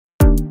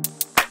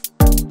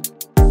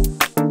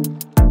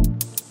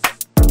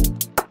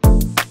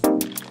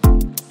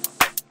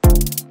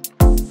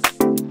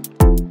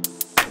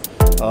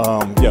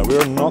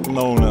We're not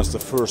known as the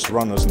first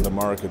runners in the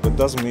market. That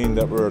doesn't mean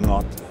that we're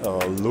not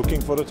looking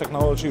for the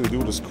technology. We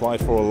do this quite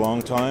for a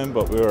long time,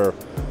 but we're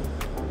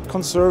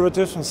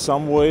conservative in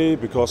some way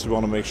because we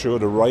want to make sure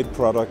the right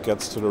product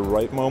gets to the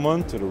right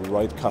moment, to the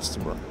right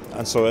customer.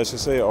 And so, as you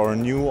say, our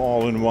new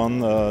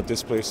all-in-one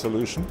display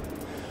solution,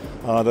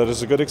 that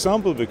is a good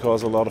example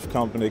because a lot of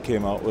companies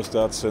came out with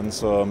that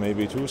since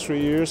maybe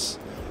 2-3 years.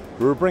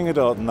 We're bringing it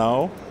out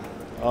now,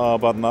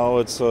 but now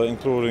it's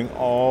including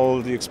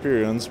all the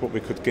experience what we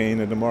could gain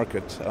in the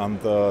market,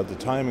 and the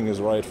timing is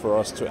right for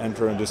us to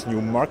enter in this new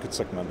market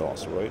segment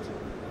also, right?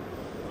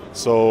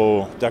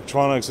 So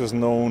Daktronics is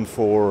known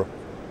for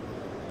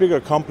bigger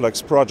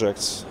complex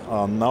projects.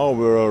 Now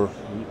we're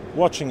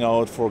watching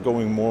out for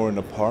going more in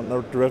a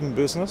partner-driven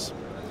business,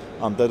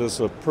 and that is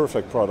a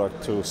perfect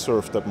product to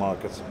serve that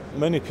market.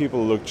 Many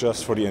people look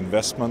just for the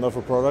investment of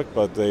a product,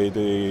 but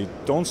they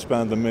don't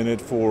spend a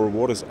minute for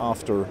what is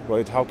after,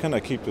 right? How can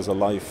I keep this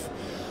alive?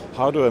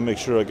 How do I make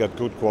sure I get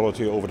good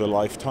quality over the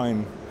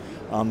lifetime?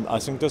 And I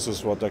think this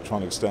is what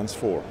Daktronics stands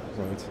for,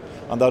 right?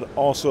 And that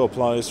also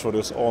applies for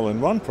this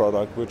all-in-one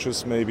product, which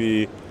is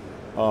maybe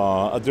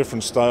a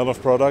different style of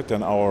product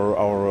than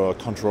our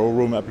control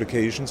room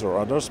applications or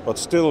others, but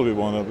still we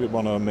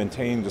want to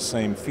maintain the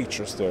same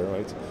features there,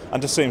 right?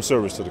 And the same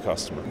service to the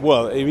customer.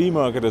 Well, AV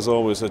market is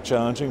always a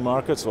challenging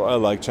market, so I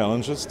like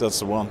challenges. That's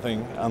the one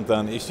thing. And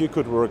then if you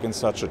could work in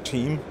such a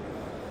team,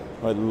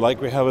 right, like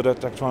we have it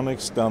at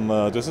Daktronics, then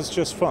this is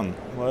just fun,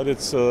 right?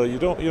 It's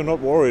you're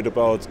not worried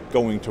about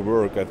going to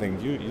work. I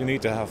think you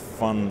need to have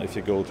fun if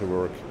you go to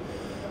work,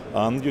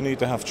 and you need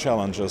to have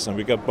challenges, and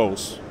we get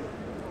both.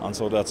 And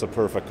so that's a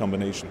perfect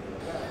combination.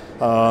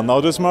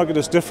 Now this market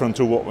is different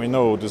to what we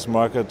know. This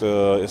market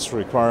is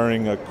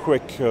requiring a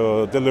quick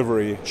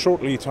delivery,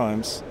 short lead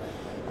times,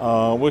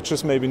 which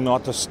is maybe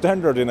not the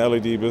standard in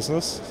LED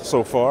business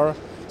so far.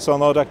 So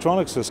now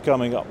Daktronics is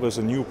coming up with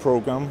a new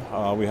program.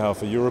 We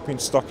have a European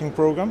stocking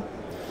program.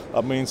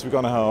 That means we're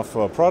going to have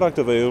a product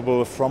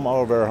available from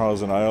our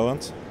warehouse in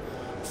Ireland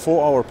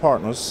for our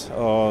partners,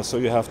 so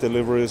you have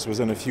deliveries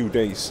within a few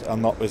days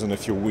and not within a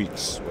few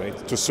weeks,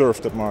 right, to serve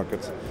that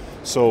market.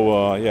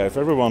 So yeah, if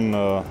everyone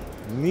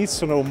needs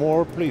to know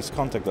more, please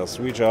contact us,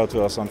 reach out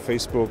to us on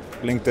Facebook,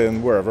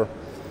 LinkedIn, wherever,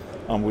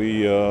 and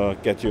we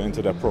get you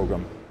into that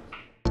program.